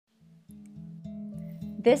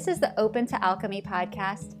This is the Open to Alchemy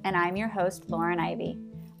podcast, and I'm your host, Lauren Ivy.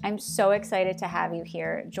 I'm so excited to have you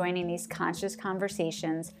here joining these conscious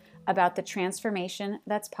conversations about the transformation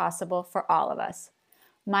that's possible for all of us.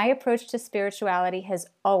 My approach to spirituality has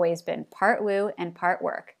always been part woo and part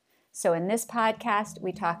work. So in this podcast,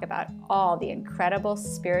 we talk about all the incredible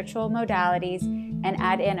spiritual modalities and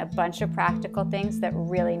add in a bunch of practical things that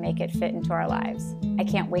really make it fit into our lives. I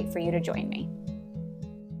can't wait for you to join me.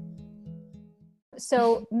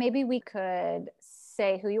 So maybe we could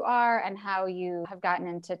say who you are and how you have gotten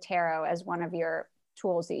into tarot as one of your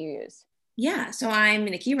tools that you use. Yeah, so I'm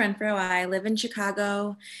Nikki Renfro. I live in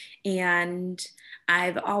Chicago, and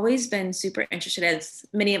I've always been super interested, as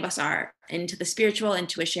many of us are, into the spiritual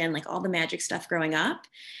intuition, like all the magic stuff growing up.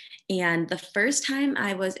 And the first time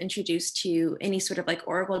I was introduced to any sort of like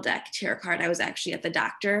Oracle deck tarot card, I was actually at the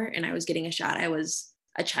doctor and I was getting a shot. I was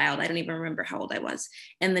a child. I don't even remember how old I was.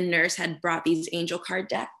 And the nurse had brought these angel card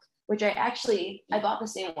deck, which I bought the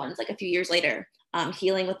same ones like a few years later.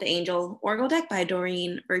 Healing with the Angel Oracle deck by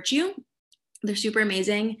Doreen Virtue. They're super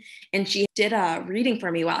amazing. And she did a reading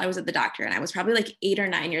for me while I was at the doctor. And I was probably like 8 or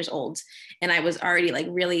 9 years old. And I was already like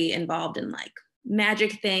really involved in like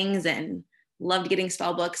magic things and loved getting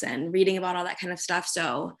spell books and reading about all that kind of stuff.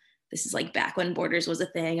 So this is like back when Borders was a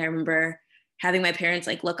thing. I remember having my parents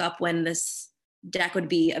like look up when this deck would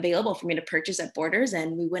be available for me to purchase at Borders,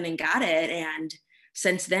 and we went and got it. And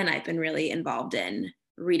since then I've been really involved in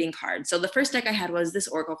reading cards. So the first deck I had was this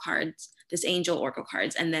Oracle cards, this Angel Oracle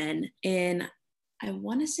cards. And then in, I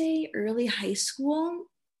want to say early high school,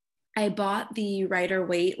 I bought the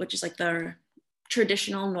Rider-Waite, which is like the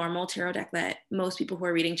traditional normal tarot deck that most people who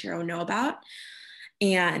are reading tarot know about.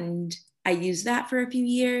 And I used that for a few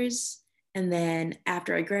years. And then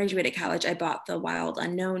after I graduated college, I bought the Wild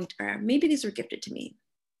Unknown, or maybe these were gifted to me.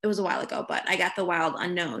 It was a while ago, but I got the Wild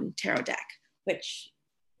Unknown tarot deck, which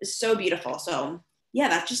is so beautiful. So yeah,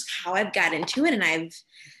 that's just how I've got into it. And I've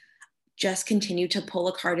just continued to pull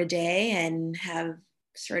a card a day and have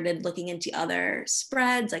started looking into other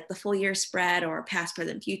spreads, like the full year spread or past,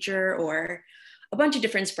 present, future, or a bunch of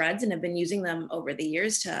different spreads, and have been using them over the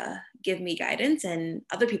years to give me guidance and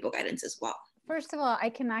other people guidance as well. First of all, I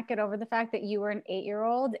cannot get over the fact that you were an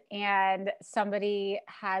 8-year-old and somebody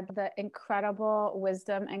had the incredible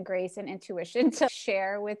wisdom and grace and intuition to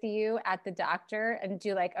share with you at the doctor and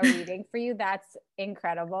do like a reading for you. That's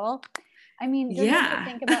incredible. I mean, don't you ever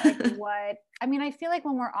think about like I feel like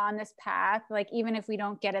when we're on this path, like even if we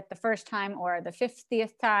don't get it the first time or the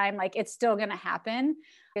 50th time, like it's still going to happen.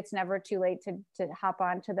 It's never too late to hop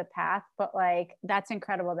onto the path. But like, that's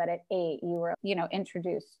incredible that at 8, you were,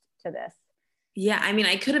 introduced to this. Yeah, I mean,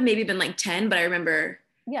 I could have maybe been like 10, but I remember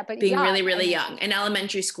being really, really young in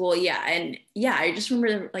elementary school. Yeah. And yeah, I just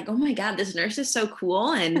remember like, oh my God, this nurse is so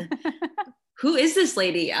cool. And who is this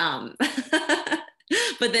lady? But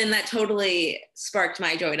then that totally sparked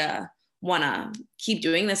my joy to want to keep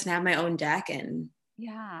doing this and have my own deck and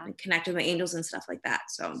connect with my angels and stuff like that.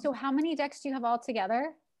 So how many decks do you have all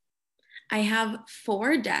together? I have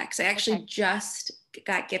 4 decks. I actually just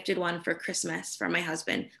got gifted one for Christmas from my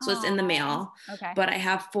husband. So it's in the mail. Okay. But I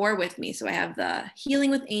have 4 with me. So I have the Healing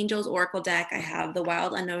with Angels Oracle deck. I have the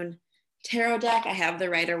Wild Unknown Tarot deck. I have the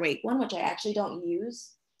Rider-Waite one, which I actually don't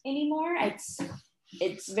use anymore.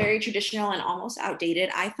 It's very traditional and almost outdated,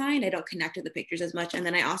 I find. I don't connect with the pictures as much. And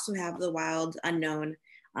then I also have the Wild Unknown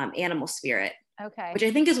Animal Spirit. Okay. Which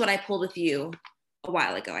I think is what I pulled with you a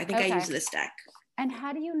while ago. I think I used this deck. And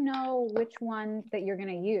how do you know which one that you're going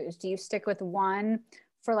to use? Do you stick with one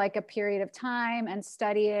for like a period of time and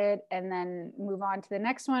study it and then move on to the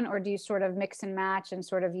next one? Or do you sort of mix and match and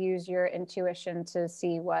sort of use your intuition to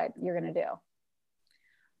see what you're going to do?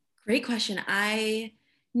 Great question. I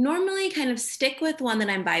normally kind of stick with one that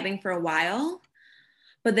I'm vibing for a while,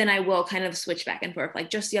 but then I will kind of switch back and forth.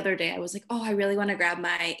 Like just the other day, I was like, oh, I really want to grab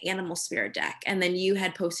my Animal Spirit deck. And then you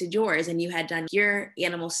had posted yours and you had done your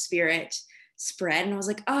Animal Spirit spread. And I was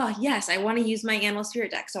like, oh yes, I want to use my Animal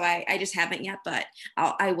Spirit deck. So I just haven't yet, but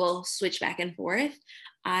I will switch back and forth.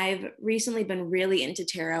 I've recently been really into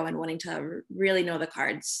tarot and wanting to really know the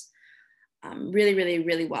cards really, really,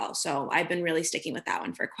 really well. So I've been really sticking with that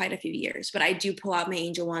one for quite a few years, but I do pull out my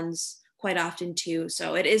angel ones quite often too.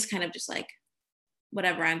 So it is kind of just like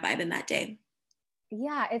whatever I'm vibing that day.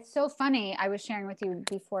 Yeah, it's so funny. I was sharing with you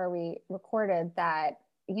before we recorded that,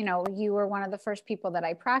 you were one of the first people that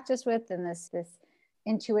I practiced with in this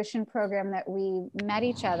intuition program that we met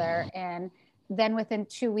each other. And then within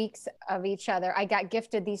 2 weeks of each other, I got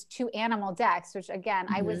gifted these 2 animal decks, which again,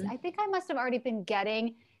 I think I must've already been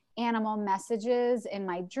getting animal messages in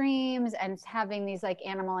my dreams and having these like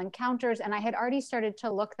animal encounters. And I had already started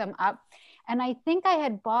to look them up. And I think I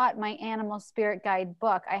had bought my animal spirit guide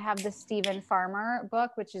book. I have the Stephen Farmer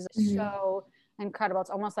book, which is so incredible. It's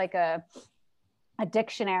almost like a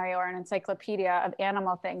dictionary or an encyclopedia of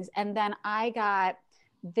animal things. And then I got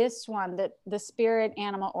this one, the Spirit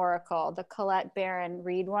Animal Oracle, the Colette Baron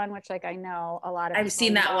Reed one, which like I know a lot of I've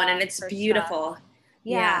seen that one and it's beautiful.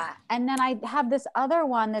 Yeah. And then I have this other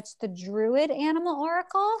one that's the Druid Animal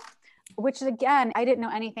Oracle, which is, again, I didn't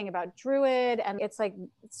know anything about Druid. And it's like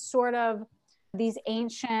sort of these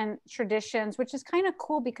ancient traditions, which is kind of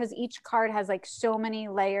cool because each card has like so many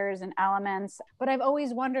layers and elements. But I've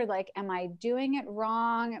always wondered, like, am I doing it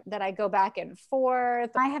wrong? That I go back and forth.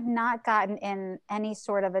 I have not gotten in any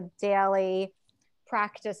sort of a daily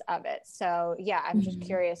practice of it. So yeah, I'm just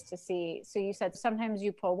curious to see. So you said sometimes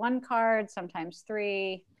you pull one card, sometimes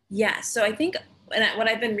three. Yeah. So I think what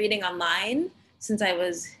I've been reading online since I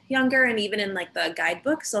was younger, and even in like the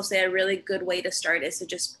guidebooks, they'll say a really good way to start is to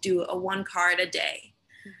just do a one card a day.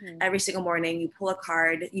 Every single morning you pull a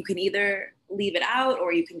card. You can either leave it out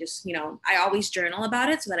or you can just, I always journal about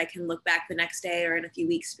it so that I can look back the next day or in a few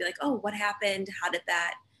weeks, be like, oh, what happened? How did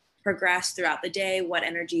that progress throughout the day? What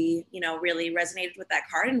energy, really resonated with that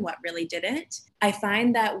card and what really didn't? I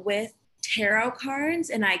find that with tarot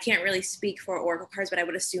cards, and I can't really speak for oracle cards, but I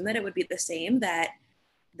would assume that it would be the same, that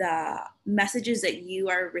the messages that you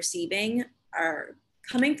are receiving are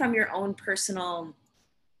coming from your own personal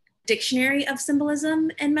dictionary of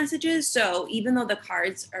symbolism and messages. So even though the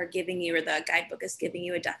cards are giving you, or the guidebook is giving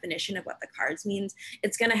you a definition of what the cards means,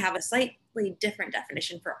 it's going to have a slightly different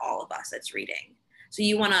definition for all of us that's reading. So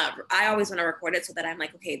I always want to record it so that I'm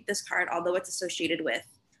like, okay, this card, although it's associated with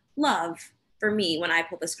love, for me, when I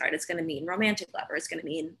pull this card, it's going to mean romantic love, or it's going to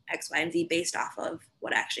mean X, Y, and Z based off of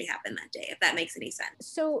what actually happened that day, if that makes any sense.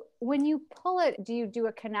 So when you pull it, do you do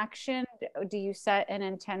a connection? Do you set an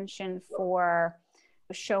intention for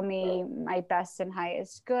show me my best and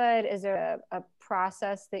highest good? Is there a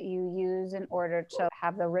process that you use in order to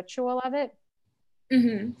have the ritual of it?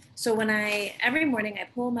 So every morning I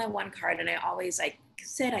pull my one card, and I always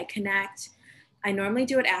sit, I connect. I normally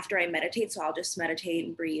do it after I meditate. So I'll just meditate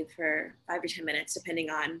and breathe for 5 or 10 minutes, depending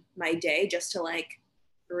on my day, just to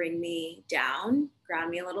bring me down, ground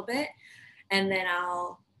me a little bit. And then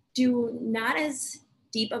I'll do not as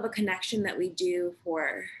deep of a connection that we do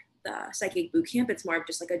for the psychic boot camp. It's more of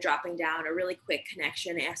just like a dropping down, a really quick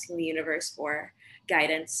connection, asking the universe for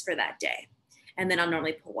guidance for that day. And then I'll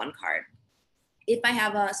normally pull one card. If I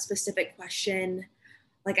have a specific question,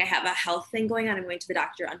 like I have a health thing going on, I'm going to the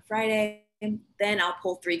doctor on Friday, then I'll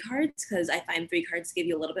pull 3 cards, because I find 3 cards give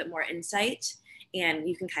you a little bit more insight, and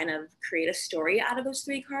you can kind of create a story out of those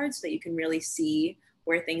 3 cards so that you can really see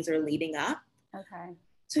where things are leading up. Okay.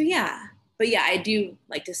 So yeah, but yeah, I do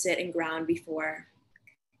like to sit and ground before,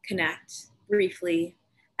 connect briefly,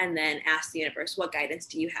 and then ask the universe, what guidance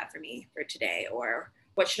do you have for me for today? Or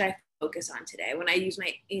what should I focus on today? When I use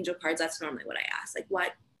my angel cards, that's normally what I ask, like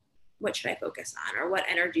what should I focus on, or what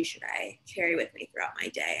energy should I carry with me throughout my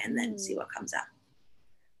day, and then see what comes up.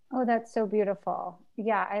 Oh, that's so beautiful.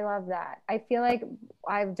 Yeah, I love that. I feel like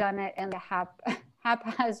I've done it in a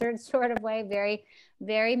haphazard sort of way. Very,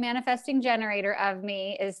 very manifesting generator of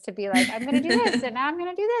me is to be like, I'm going to do this, and now I'm going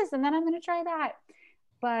to do this, and then I'm going to try that.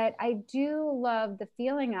 But I do love the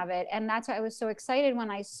feeling of it. And that's why I was so excited when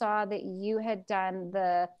I saw that you had done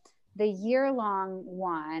the year-long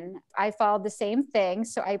one. I followed the same thing.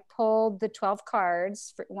 So I pulled the 12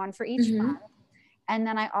 cards, one for each month. And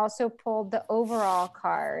then I also pulled the overall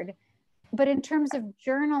card. But in terms of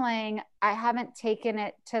journaling, I haven't taken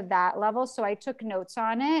it to that level. So I took notes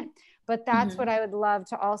on it. But that's what I would love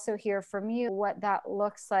to also hear from you, what that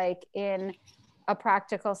looks like in a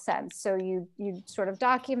practical sense. So you sort of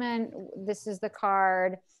document, this is the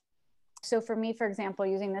card. So for me, for example,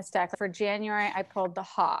 using this deck for January, I pulled the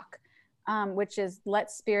Hawk, which is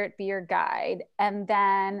let spirit be your guide. And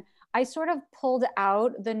then I sort of pulled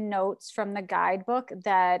out the notes from the guidebook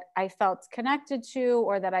that I felt connected to,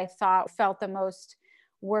 or that I thought felt the most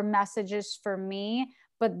were messages for me.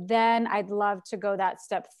 But then I'd love to go that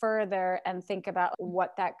step further and think about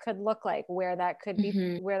what that could look like, where that could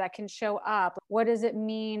be, where that can show up. What does it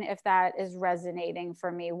mean if that is resonating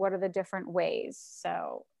for me? What are the different ways?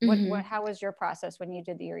 So how was your process when you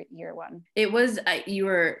did the year one? It was, you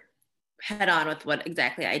were head on with what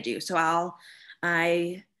exactly I do. So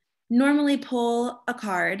I normally pull a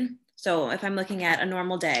card. So if I'm looking at a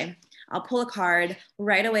normal day, I'll pull a card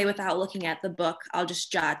right away without looking at the book. I'll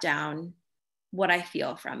just jot down what I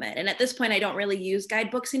feel from it. And at this point, I don't really use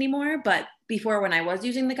guidebooks anymore. But before, when I was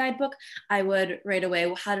using the guidebook, I would right away,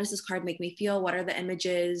 well, how does this card make me feel? What are the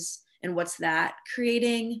images and what's that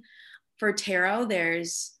creating? For tarot,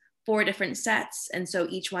 there's 4 different sets. And so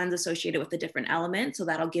each one's associated with a different element. So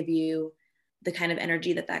that'll give you the kind of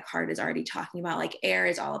energy that that card is already talking about. Like air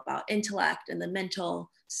is all about intellect and the mental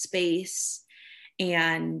space.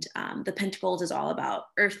 And the Pentacles is all about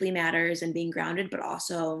earthly matters and being grounded, but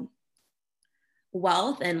also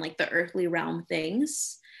wealth and like the earthly realm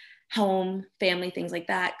things, home, family, things like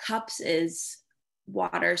that. Cups is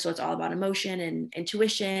water. So it's all about emotion and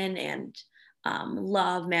intuition and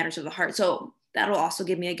love, matters of the heart. So that'll also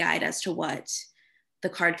give me a guide as to what the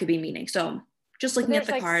card could be meaning. So just looking at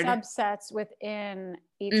the like card. Subsets within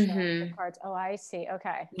each of the cards. Oh, I see.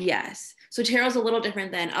 Okay. Yes. So tarot's a little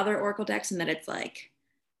different than other oracle decks in that it's like,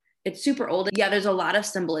 it's super old. Yeah, there's a lot of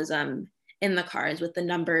symbolism in the cards with the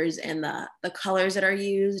numbers and the colors that are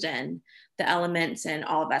used and the elements and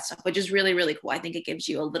all of that stuff, which is really, really cool. I think it gives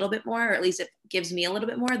you a little bit more, or at least it gives me a little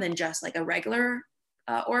bit more than just like a regular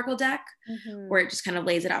oracle deck, where it just kind of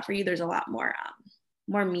lays it out for you. There's a lot more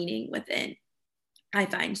meaning within, I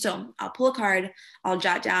find. So I'll pull a card, I'll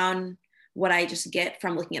jot down what I just get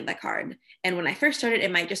from looking at that card. And when I first started,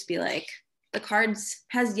 it might just be like, the cards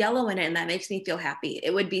has yellow in it and that makes me feel happy.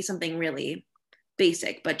 It would be something really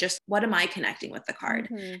basic, but just what am I connecting with the card?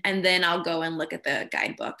 And then I'll go and look at the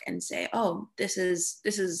guidebook and say, oh, this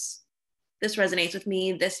resonates with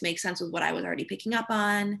me. This makes sense with what I was already picking up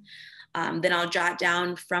on. Then I'll jot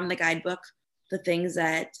down from the guidebook the things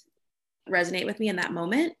that resonate with me in that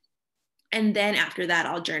moment. And then after that,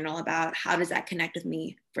 I'll journal about how does that connect with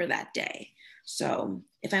me for that day. So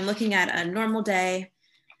if I'm looking at a normal day,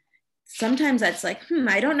 sometimes that's like,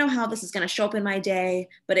 I don't know how this is going to show up in my day,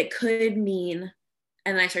 but it could mean,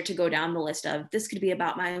 and then I start to go down the list of this could be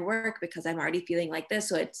about my work because I'm already feeling like this.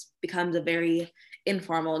 So it becomes a very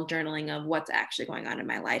informal journaling of what's actually going on in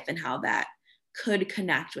my life and how that could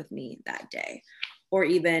connect with me that day. Or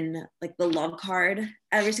even like the love card.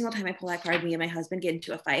 Every single time I pull that card, me and my husband get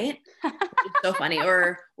into a fight. It's so funny.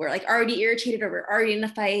 Or we're like already irritated, or we're already in a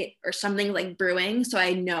fight, or something like brewing. So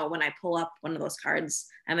I know when I pull up one of those cards,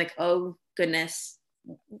 I'm like, oh goodness,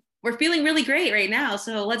 we're feeling really great right now.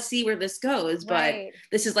 So let's see where this goes. Right. But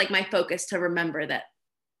this is like my focus to remember that,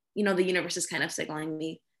 the universe is kind of signaling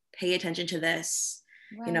me, pay attention to this,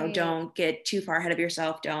 right. Don't get too far ahead of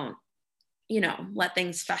yourself. Don't, let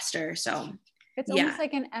things fester. So it's almost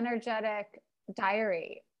like an energetic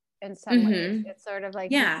diary in some ways. It's sort of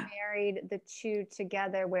like you married the two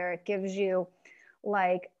together, where it gives you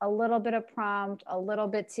like a little bit of prompt, a little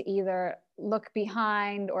bit to either look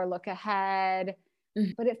behind or look ahead.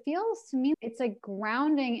 But it feels to me, it's like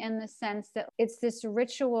grounding in the sense that it's this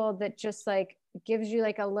ritual that just like gives you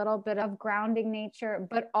like a little bit of grounding nature,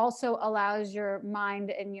 but also allows your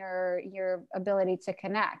mind and your ability to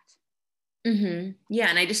connect. Yeah.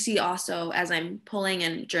 And I just see also as I'm pulling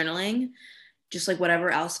and journaling, just like whatever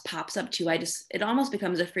else pops up too, it almost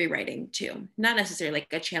becomes a free writing too. Not necessarily like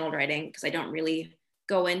a channeled writing, because I don't really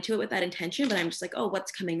go into it with that intention, but I'm just like, oh,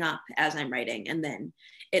 what's coming up as I'm writing? And then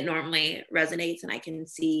it normally resonates, and I can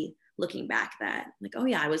see looking back that like, oh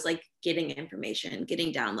yeah, I was like getting information,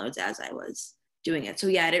 getting downloads as I was doing it. So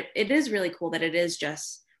yeah, it is really cool that it is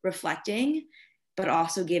just reflecting, but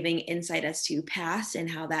also giving insight as to past and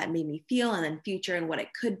how that made me feel, and then future and what it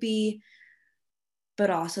could be, but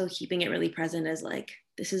also keeping it really present as like,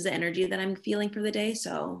 this is the energy that I'm feeling for the day.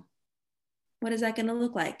 So what is that going to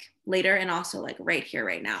look like later? And also like right here,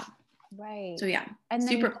 right now. Right. So yeah, and then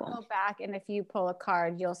super you cool. Go back, and if you pull a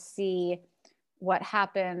card, you'll see what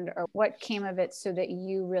happened or what came of it, so that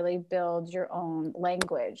you really build your own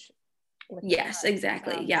language. Yes,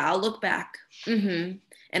 exactly. Yeah, I'll look back.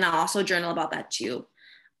 And I'll also journal about that too.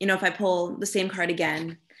 If I pull the same card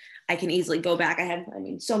again, I can easily go back. I have,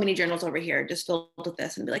 so many journals over here just filled with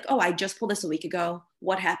this, and be like, oh, I just pulled this a week ago.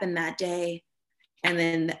 What happened that day? And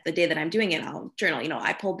then the day that I'm doing it, I'll journal,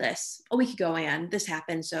 I pulled this a week ago and this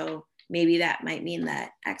happened. So maybe that might mean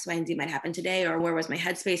that X, Y, and Z might happen today, or where was my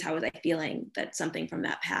headspace? How was I feeling? That something from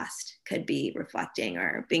that past could be reflecting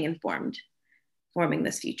or being informed, forming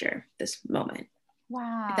this future, this moment.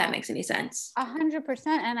 Wow. If that makes any sense. 100%.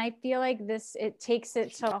 And I feel like it takes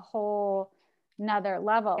it to a whole another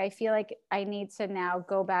level. I feel like I need to now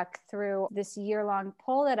go back through this year-long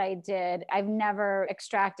pull that I did. I've never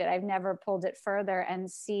pulled it further, and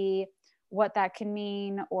see what that can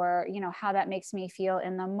mean, or how that makes me feel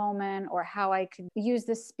in the moment, or how I could use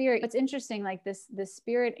the spirit. It's interesting, like the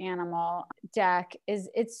spirit animal deck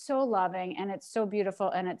it's so loving, and it's so beautiful,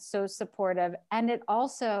 and it's so supportive, and it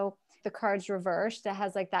also, the cards reversed, that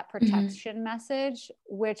has like that protection message,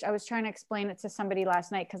 which I was trying to explain it to somebody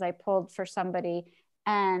last night, because I pulled for somebody,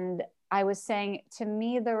 and I was saying, to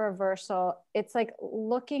me, the reversal, it's like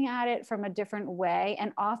looking at it from a different way.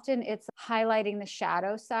 And often it's highlighting the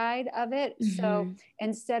shadow side of it. So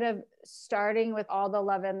instead of starting with all the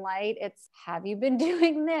love and light, it's, have you been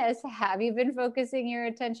doing this? Have you been focusing your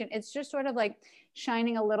attention? It's just sort of like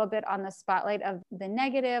shining a little bit on the spotlight of the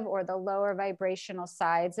negative or the lower vibrational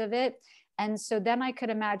sides of it. And so then I could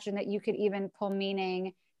imagine that you could even pull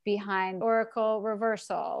meaning behind oracle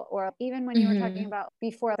reversal, or even when you were talking about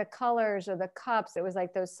before the colors or the cups, it was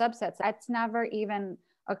like those subsets. That's never even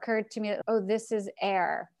occurred to me. Oh, this is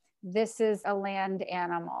air. This is a land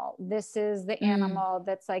animal. This is the animal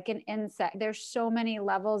that's like an insect. There's so many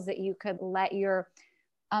levels that you could let your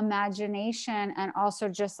imagination and also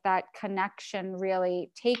just that connection really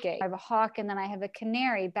take it. I have a hawk and then I have a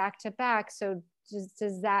canary back to back. So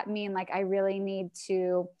does that mean like I really need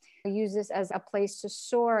to use this as a place to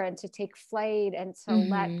soar and to take flight and to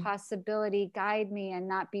let possibility guide me and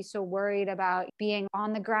not be so worried about being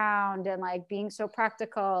on the ground and like being so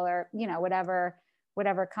practical, or, you know, whatever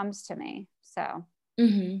comes to me. So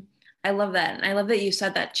I love that. And I love that you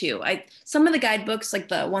said that too. Some of the guidebooks, like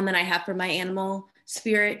the one that I have for my animal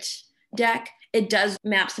spirit deck, it does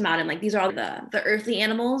maps them out. And like, these are all the earthly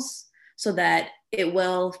animals, so that it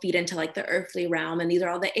will feed into like the earthly realm. And these are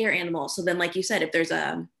all the air animals. So then, like you said, if there's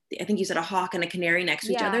I think you said a hawk and a canary next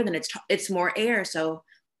to each other, then it's more air. So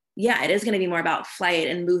yeah, it is going to be more about flight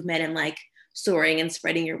and movement and like soaring and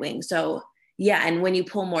spreading your wings. So yeah. And when you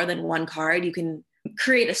pull more than one card, you can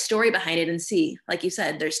create a story behind it and see, like you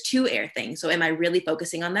said, there's two air things. So am I really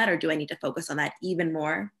focusing on that, or do I need to focus on that even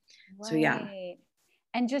more? Right. So yeah.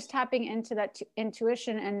 And just tapping into that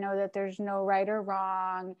intuition and know that there's no right or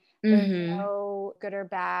wrong, there's no good or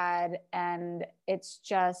bad. And it's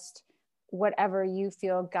just whatever you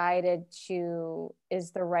feel guided to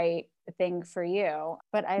is the right thing for you.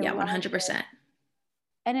 But I love 100%. it.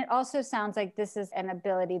 And it also sounds like this is an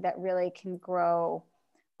ability that really can grow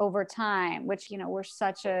over time, which, you know, we're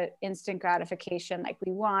such a instant gratification. Like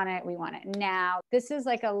we want it now. This is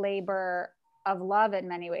like a labor of love in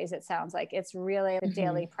many ways. It sounds like it's really a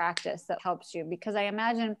daily practice that helps you, because I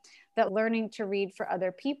imagine that learning to read for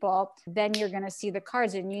other people, then you're going to see the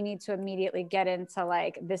cards and you need to immediately get into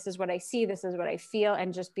like, this is what I see, this is what I feel,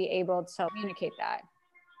 and just be able to communicate that.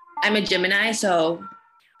 I'm a Gemini, so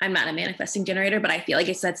I'm not a manifesting generator, but I feel like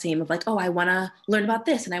it's that same of like, oh, I want to learn about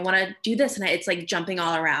this and I want to do this. And it's like jumping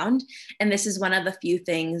all around. And this is one of the few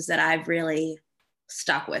things that I've really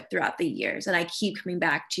stuck with throughout the years and I keep coming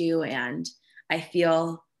back to. And I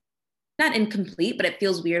feel not incomplete, but it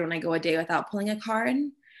feels weird when I go a day without pulling a card.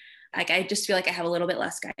 Like, I just feel like I have a little bit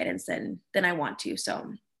less guidance than I want to.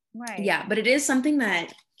 So yeah, but it is something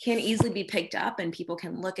that can easily be picked up and people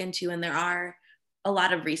can look into. And there are a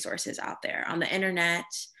lot of resources out there on the internet.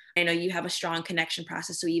 I know you have a strong connection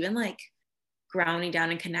process. So even like grounding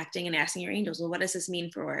down and connecting and asking your angels, well, what does this mean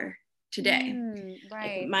for today?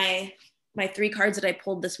 Right. Like my 3 cards that I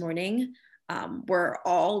pulled this morning were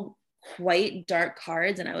all quite dark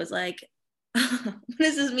cards. And I was like, what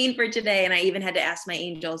does this mean for today? And I even had to ask my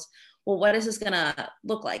angels, well, what is this going to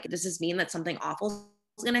look like? Does this mean that something awful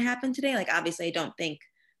is going to happen today? Like, obviously I don't think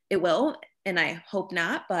it will, and I hope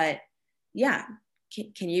not, but yeah.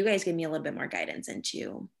 Can you guys give me a little bit more guidance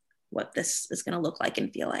into what this is going to look like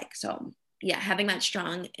and feel like? So yeah, having that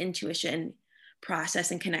strong intuition process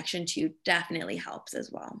and connection to definitely helps as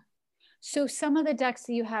well. So some of the decks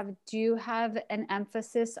that you have, do you have an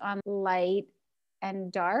emphasis on light and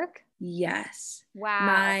dark? Yes.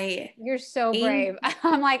 Wow. You're so brave.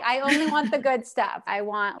 I'm like, I only want the good stuff. I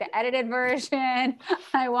want the edited version.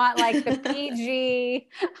 I want like the PG.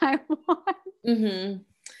 I want.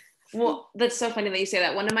 Well, that's so funny that you say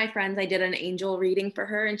that. One of my friends, I did an angel reading for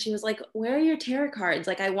her and she was like, where are your tarot cards?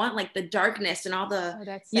 Like, I want like the darkness and all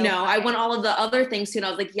the, funny. I want all of the other things too. And I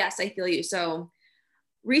was like, yes, I feel you. So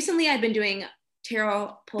recently I've been doing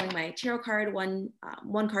pulling my tarot card, one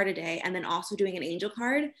card a day, and then also doing an angel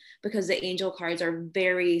card, because the angel cards are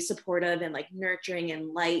very supportive and like nurturing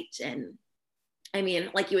and light. And I mean,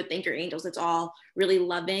 like you would think your angels, it's all really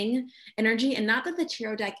loving energy. And not that the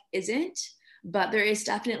tarot deck isn't, but there is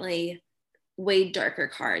definitely way darker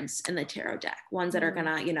cards in the tarot deck, ones that are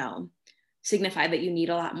gonna, signify that you need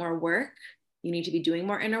a lot more work. You need to be doing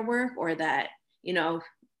more inner work, or that,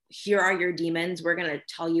 here are your demons. We're going to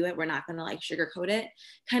tell you it. We're not going to like sugarcoat it,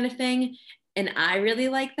 kind of thing. And I really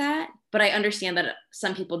like that, but I understand that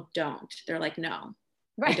some people don't. They're like, no,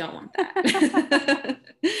 right. I don't want that.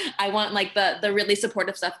 I want like the really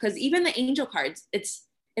supportive stuff. Cause even the angel cards, it's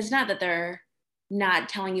not that they're not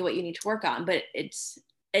telling you what you need to work on, but it's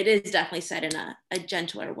it is definitely said in a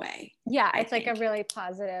gentler way. Yeah, I it's like a think. really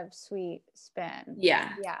positive, sweet spin.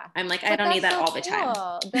 Yeah. Yeah. I'm like, I But don't need that's that so all the time.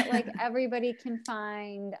 cool that like everybody can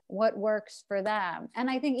find what works for them. And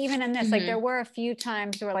I think even in this, like there Mhm. were a few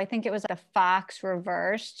times where I think it was the fox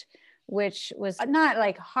reversed, which was not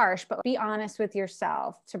like harsh, but be honest with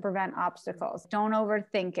yourself to prevent obstacles. Don't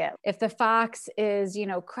overthink it. If the fox is, you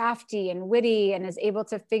know, crafty and witty and is able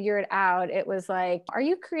to figure it out, it was like, are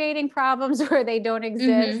you creating problems where they don't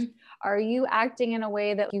exist? Mhm. Are you acting in a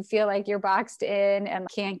way that you feel like you're boxed in and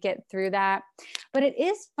can't get through that? But it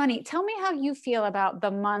is funny. Tell me how you feel about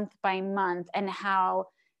the month by month and how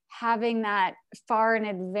having that far in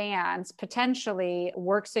advance potentially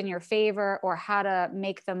works in your favor, or how to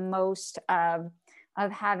make the most of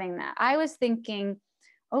having that. I was thinking,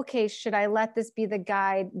 okay, should I let this be the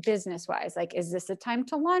guide business wise? Like, is this a time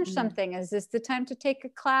to launch Mhm. something? Is this the time to take a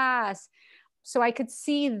class? So I could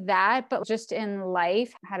see that, but just in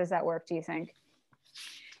life, how does that work, do you think?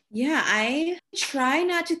 Yeah, I try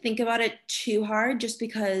not to think about it too hard just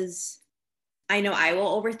because I know I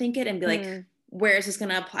will overthink it and be like, Mm, where is this going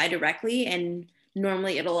to apply directly? And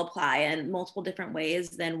normally it'll apply in multiple different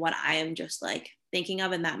ways than what I am just like thinking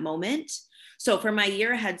of in that moment. So for my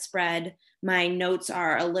year ahead spread, my notes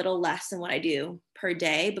are a little less than what I do per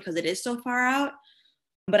day because it is so far out.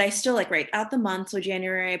 But I still like write out the month. So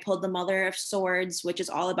January, I pulled the Mother of Swords, which is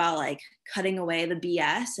all about like cutting away the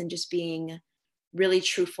BS and just being really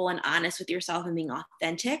truthful and honest with yourself and being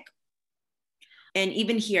authentic. And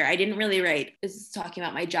even here, I didn't really write, this is talking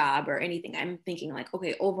about my job or anything. I'm thinking like,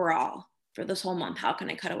 okay, overall for this whole month, how can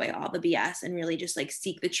I cut away all the BS and really just like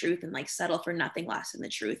seek the truth and like settle for nothing less than the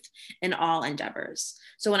truth in all endeavors.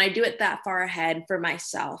 So when I do it that far ahead for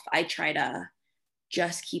myself, I try to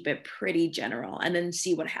just keep it pretty general and then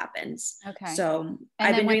see what happens. okay. So And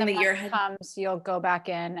I've then been when doing the the year month ahead. comes, you'll go back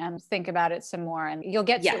in and think about it some more, and you'll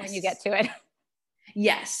get to it when you get Yes. to it.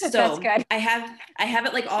 Yes. That's So good. I have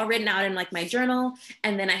it like all written out in like my journal,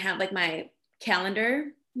 and then I have like my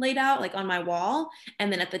calendar laid out like on my wall, and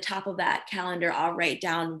then at the top of that calendar I'll write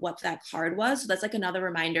down what that card was. So that's like another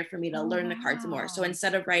reminder for me to Oh, learn the cards more. So wow.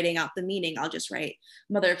 instead of writing out the meaning, I'll just write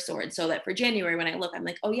Mother of Swords so that for January when I look, I'm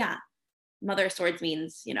like, oh yeah, Mother of Swords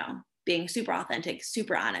means, being super authentic,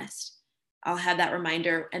 super honest. I'll have that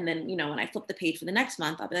reminder. And then, when I flip the page for the next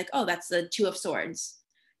month, I'll be like, oh, that's the Two of Swords.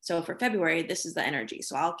 So for February, this is the energy.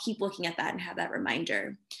 So I'll keep looking at that and have that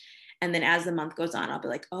reminder. And then as the month goes on, I'll be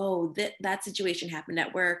like, oh, that situation happened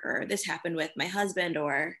at work, or this happened with my husband,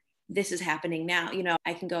 or this is happening now.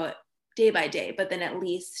 I can go day by day, but then at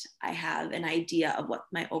least I have an idea of what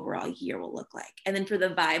my overall year will look like. And then for the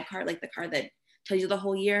vibe card, like the card that tells you the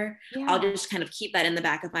whole year, I'll Yeah. just kind of keep that in the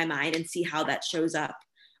back of my mind and see how that shows up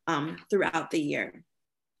throughout the year.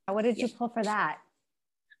 What did Yeah. you pull for that?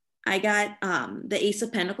 I got the Ace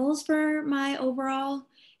of Pentacles for my overall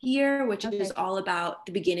year, which is Okay. all about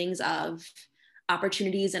the beginnings of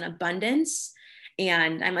opportunities and abundance.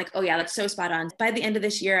 And I'm like, oh, yeah, that's so spot on. By the end of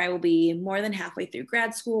this year, I will be more than halfway through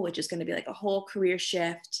grad school, which is going to be like a whole career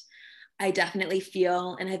shift. I definitely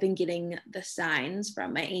feel, and I've been getting the signs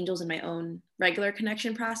from my angels in my own regular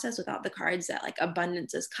connection process without the cards, that like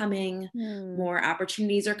abundance is coming, Hmm. more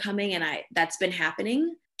opportunities are coming. And that's been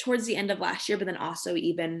happening towards the end of last year, but then also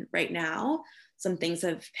even right now, some things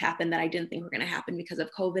have happened that I didn't think were going to happen because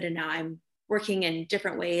of COVID. And now I'm working in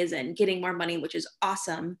different ways and getting more money, which is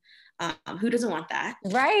awesome. Who doesn't want that?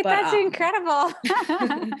 Right. But That's incredible.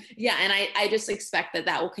 yeah, and I just expect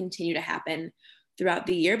that will continue to happen throughout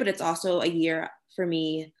the year. But it's also a year for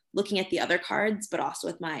me looking at the other cards, but also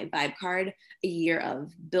with my vibe card, a year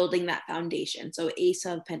of building that foundation. So Ace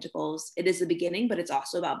of Pentacles, it is the beginning, but it's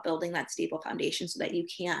also about building that stable foundation so that you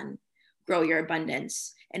can grow your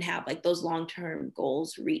abundance and have like those long-term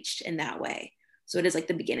goals reached in that way. So it is like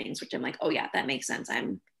the beginnings, which I'm like, oh yeah, that makes sense.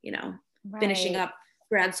 I'm, finishing Right. up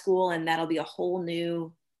grad school, and that'll be a whole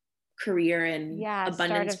new career and Yeah. Start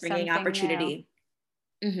abundance of bringing something new. opportunity.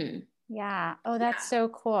 Mm-hmm. Yeah. Oh, that's Yeah. so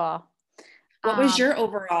cool. What was Um, your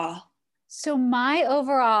overall? so my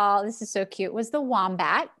overall, this is so cute, was the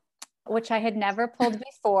wombat, which I had never pulled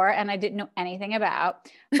before and I didn't know anything about.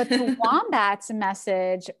 But the wombat's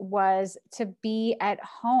message was to be at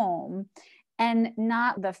home, and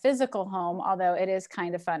not the physical home, although it is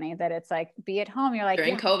kind of funny that it's like, be at home. You're like,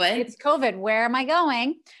 During yeah, COVID? it's COVID. Where am I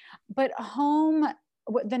going? But home,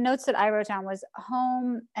 the notes that I wrote down was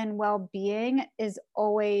home and well-being is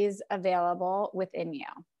always available within you.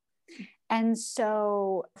 And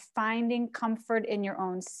so finding comfort in your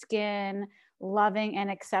own skin, loving and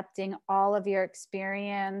accepting all of your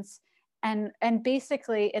experience, and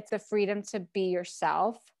basically it's the freedom to be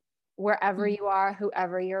yourself wherever Mhm. you are,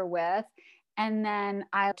 whoever you're with. And then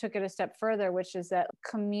I took it a step further, which is that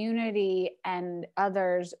community and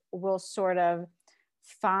others will sort of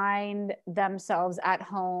find themselves at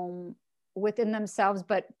home within themselves,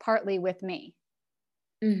 but partly with me.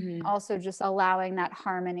 Mm-hmm. Also just allowing that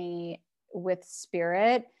harmony with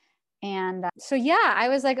spirit. And so, yeah, I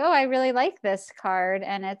was like, oh, I really like this card.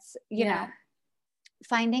 And it's, you know,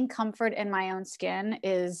 finding comfort in my own skin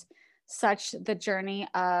is such the journey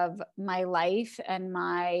of my life and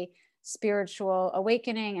my spiritual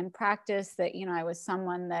awakening and practice, that, you know, I was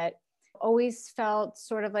someone that always felt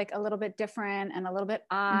sort of like a little bit different and a little bit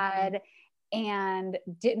odd, and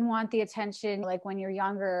didn't want the attention. Like when you're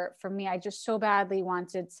younger, for me, I just so badly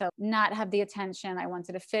wanted to not have the attention. I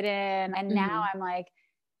wanted to fit in. And now I'm like,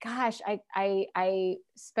 gosh, I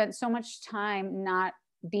spent so much time not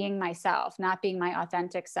being myself, not being my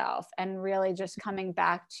authentic self, and really just coming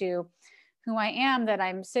back to who I am, that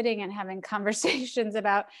I'm sitting and having conversations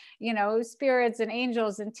about, you know, spirits and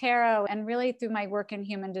angels and tarot, and really through my work in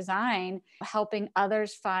human design, helping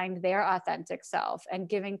others find their authentic self and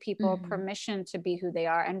giving people permission to be who they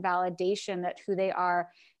are, and validation that who they are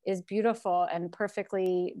is beautiful and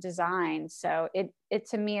perfectly designed. So it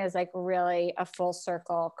to me is like really a full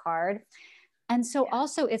circle card. And so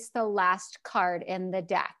also it's the last card in the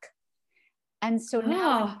deck. And so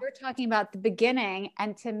now you're talking about the beginning,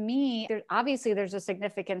 and to me, obviously there's a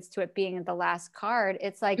significance to it being the last card.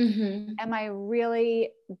 It's like, am I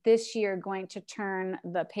really this year going to turn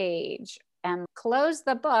the page and close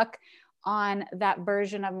the book on that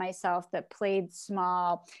version of myself that played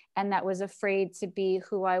small and that was afraid to be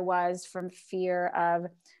who I was from fear of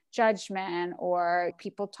judgment or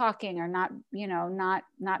people talking, or not, you know,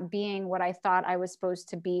 not being what I thought I was supposed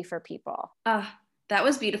to be for people. That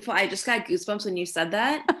was beautiful. I just got goosebumps when you said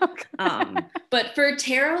that. Okay. But for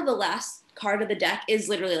tarot, the last card of the deck is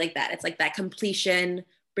literally like that. It's like that completion,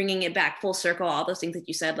 bringing it back full circle, all those things that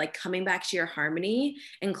you said, like coming back to your harmony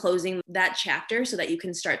and closing that chapter so that you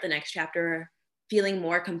can start the next chapter feeling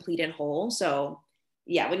more complete and whole. So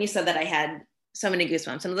yeah, when you said that, I had so many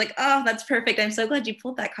goosebumps, and I was like, oh, that's perfect. I'm so glad you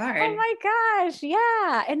pulled that card. Oh my gosh.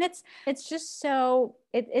 Yeah. And it's just so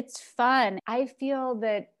it's fun. I feel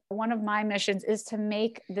that one of my missions is to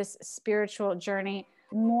make this spiritual journey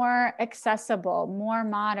more accessible, more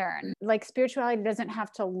modern. Like spirituality doesn't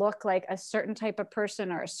have to look like a certain type of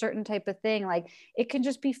person or a certain type of thing. Like it can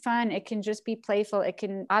just be fun. It can just be playful. It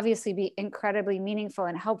can obviously be incredibly meaningful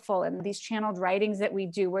and helpful. And these channeled writings that we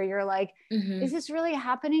do, where you're like, is this really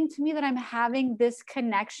happening to me, that I'm having this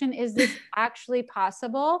connection? Is this actually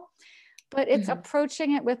possible? But it's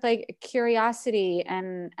approaching it with like curiosity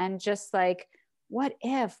and just like, what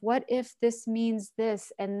if this means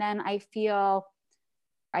this? And then I feel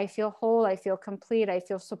whole, I feel complete, I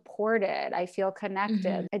feel supported, I feel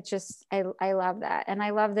connected. It just, I love that. And I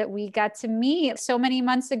love that we got to meet so many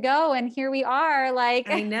months ago, and here we are, like,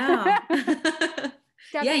 I know.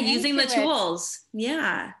 Yeah, using the tools.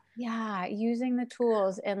 Yeah, using the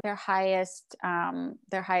tools in their highest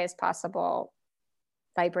possible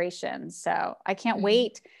vibrations. So I can't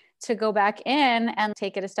wait to go back in and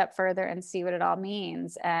take it a step further and see what it all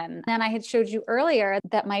means. And then I had showed you earlier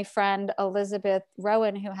that my friend Elizabeth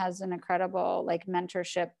Rowan, who has an incredible like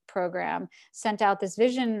mentorship program, sent out this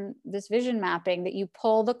vision mapping that you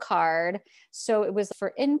pull the card. So it was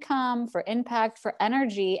for income, for impact, for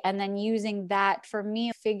energy, and then using that for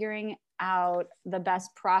me, figuring out the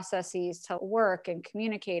best processes to work and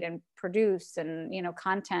communicate and produce and, you know,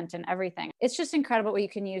 content and everything. It's just incredible what you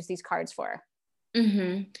can use these cards for.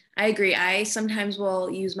 I agree. I sometimes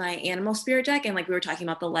will use my animal spirit deck, and like we were talking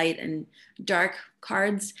about the light and dark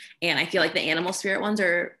cards, and I feel like the animal spirit ones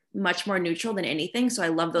are much more neutral than anything. So I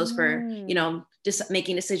love those for, you know, just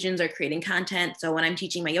making decisions or creating content. So when I'm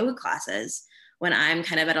teaching my yoga classes, when I'm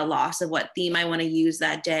kind of at a loss of what theme I want to use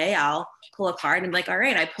that day, I'll pull a card and be like, all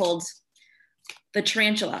right, I pulled the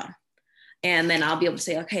tarantula. And then I'll be able to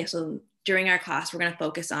say, okay, so during our class, we're going to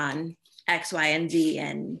focus on X, Y, and Z.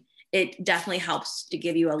 And it definitely helps to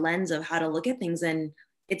give you a lens of how to look at things. And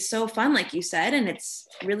it's so fun, like you said, and it's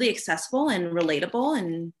really accessible and relatable.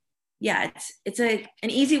 And yeah, it's an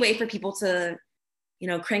easy way for people to, you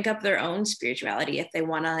know, crank up their own spirituality if they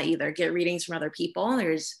want to either get readings from other people,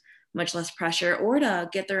 there's much less pressure, or to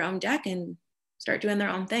get their own deck and start doing their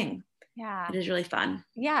own thing. Yeah. It is really fun.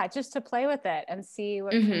 Yeah. Just to play with it and see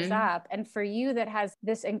what comes up. And for you that has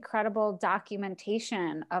this incredible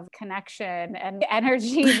documentation of connection and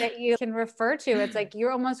energy that you can refer to, it's like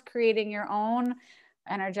you're almost creating your own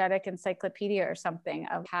energetic encyclopedia or something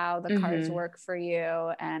of how the cards work for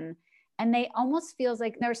you. And they almost feels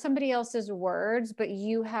like they're somebody else's words, but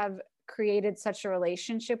you have created such a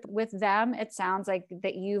relationship with them. It sounds like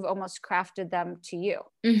that you've almost crafted them to you.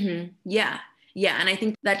 Mm-hmm. Yeah. Yeah. And I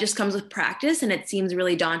think that just comes with practice, and it seems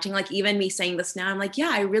really daunting. Like even me saying this now, I'm like,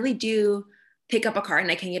 yeah, I really do pick up a card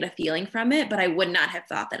and I can get a feeling from it, but I would not have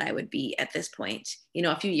thought that I would be at this point, you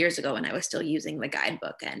know, a few years ago when I was still using the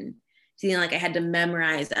guidebook and feeling like I had to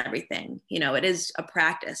memorize everything. You know, it is a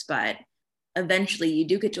practice, but eventually you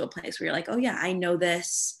do get to a place where you're like, oh yeah, I know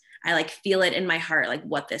this. I like feel it in my heart, like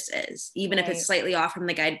what this is, even if it's slightly off from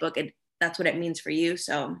the guidebook, that's what it means for you.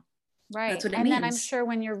 So that's what it And means. then I'm sure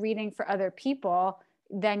when you're reading for other people,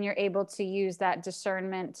 then you're able to use that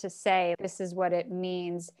discernment to say, this is what it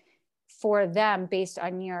means for them based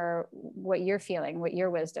on what you're feeling, what your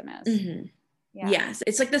wisdom is. Mm-hmm. Yeah. Yes.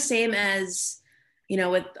 It's like the same as, you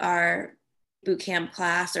know, with our boot camp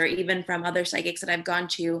class, or even from other psychics that I've gone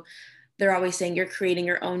to, they're always saying you're creating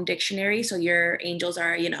your own dictionary. So your angels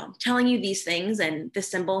are, you know, telling you these things, and the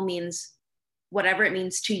symbol means whatever it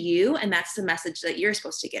means to you. And that's the message that you're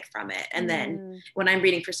supposed to get from it. And then when I'm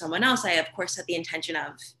reading for someone else, I of course set the intention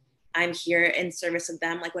of, I'm here in service of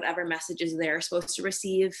them, like whatever messages they're supposed to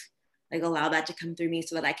receive, like allow that to come through me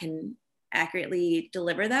so that I can accurately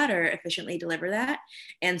deliver that or efficiently deliver that.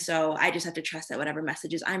 And so I just have to trust that whatever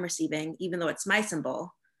messages I'm receiving, even though it's my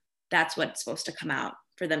symbol, that's what's supposed to come out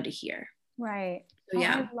for them to hear. Right. So,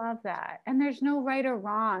 yeah. I love that. And there's no right or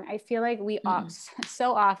wrong. I feel like we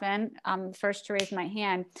so often, first to raise my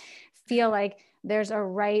hand, feel like there's a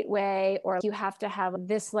right way, or you have to have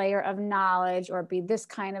this layer of knowledge or be this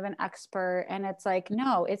kind of an expert. And it's like,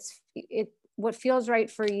 no, what feels right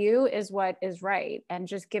for you is what is right. And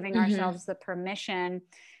just giving ourselves the permission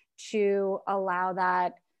to allow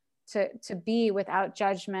that to be without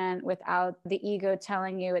judgment, without the ego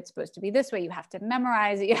telling you it's supposed to be this way. You have to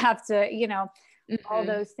memorize it. You have to, you know, all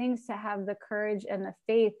those things, to have the courage and the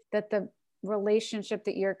faith that the relationship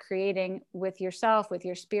that you're creating with yourself, with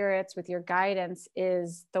your spirits, with your guidance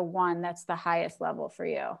is the one that's the highest level for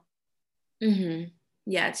you.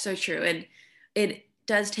 Yeah, it's so true. And it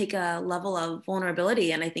does take a level of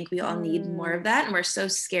vulnerability. And I think we all need more of that. And we're so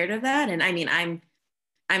scared of that. And I mean, I'm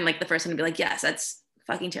like the first one to be like, yes, that's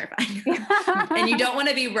fucking terrifying. And you don't want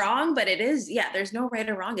to be wrong, but it is, yeah, there's no right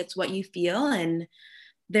or wrong. It's what you feel. And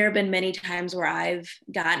there have been many times where I've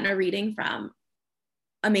gotten a reading from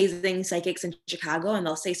amazing psychics in Chicago, and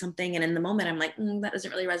they'll say something, and in the moment I'm like, that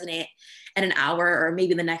doesn't really resonate. And an hour or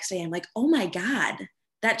maybe the next day, I'm like, oh my God,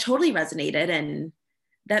 that totally resonated. And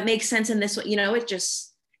that makes sense in this way. You know,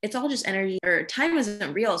 it's all just energy, or time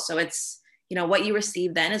isn't real. So it's, you know, what you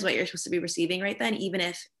receive then is what you're supposed to be receiving right then, even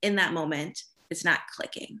if in that moment it's not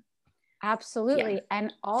clicking. Absolutely. Yeah.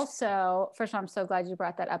 And also, first of all, I'm so glad you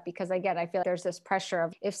brought that up, because again, I feel like there's this pressure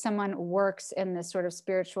of, if someone works in this sort of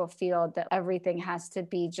spiritual field, that everything has to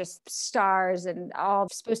be just stars and all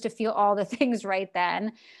supposed to feel all the things right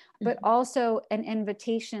then. But also an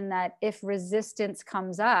invitation that if resistance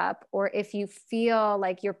comes up, or if you feel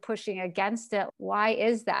like you're pushing against it, why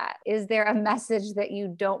is that? Is there a message that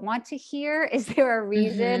you don't want to hear? Is there a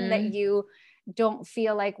reason that you don't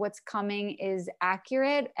feel like what's coming is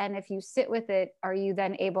accurate? And if you sit with it, are you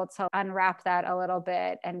then able to unwrap that a little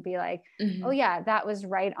bit and be like, oh yeah, that was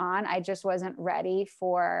right on. I just wasn't ready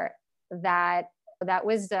for that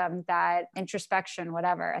wisdom, that introspection,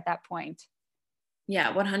 whatever, at that point.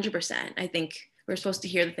 Yeah, 100%. I think we're supposed to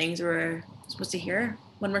hear the things we're supposed to hear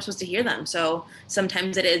when we're supposed to hear them. So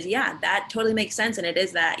sometimes it is, yeah, that totally makes sense. And it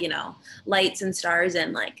is that, you know, lights and stars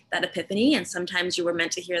and like that epiphany. And sometimes you were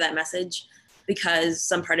meant to hear that message because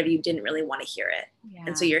some part of you didn't really want to hear it. Yeah.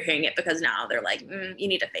 And so you're hearing it because now they're like, you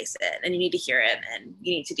need to face it and you need to hear it and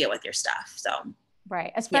you need to deal with your stuff. So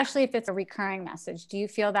right. Especially if it's a recurring message. Do you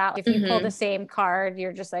feel that if you pull the same card,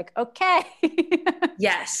 you're just like, okay.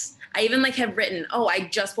 Yes. I even like have written, oh, I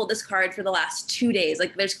just pulled this card for the last 2 days.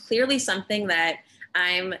 Like there's clearly something that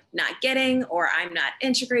I'm not getting or I'm not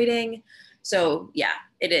integrating. So yeah,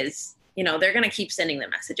 it is, you know, they're going to keep sending the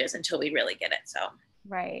messages until we really get it. So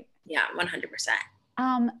right. Yeah, 100%.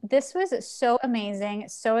 This was so amazing,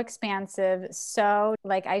 so expansive, so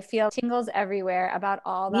like I feel tingles everywhere about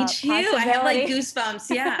all the Me too. I have like goosebumps.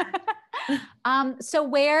 Yeah. So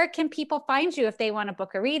where can people find you if they want to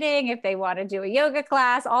book a reading, if they want to do a yoga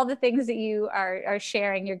class, all the things that you are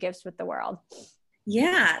sharing your gifts with the world?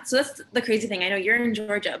 Yeah. So that's the crazy thing. I know you're in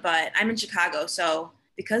Georgia, but I'm in Chicago. So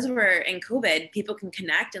because we're in COVID, people can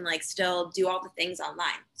connect and like still do all the things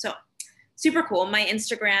online. So super cool. My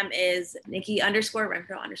Instagram is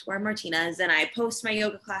Nikki_Renfro_Martinez, and I post my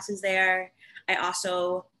yoga classes there. I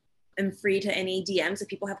also am free to any DMs. If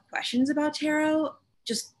people have questions about tarot,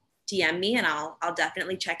 just DM me and I'll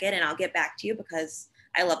definitely check it and I'll get back to you, because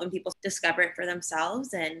I love when people discover it for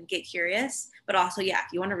themselves and get curious. But also, yeah,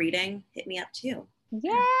 if you want a reading, hit me up too.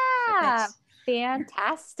 Yeah.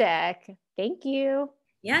 Fantastic. Thank you.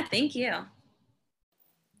 Yeah, thank you.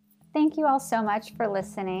 Thank you all so much for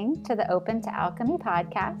listening to the Open to Alchemy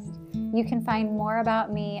podcast. You can find more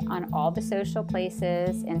about me on all the social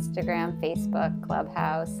places, Instagram, Facebook,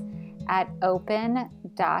 Clubhouse, at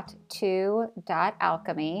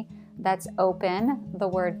open.to.alchemy. That's open, the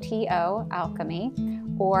word T-O, alchemy,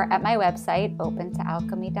 or at my website,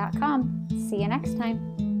 opentoalchemy.com. See you next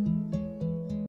time.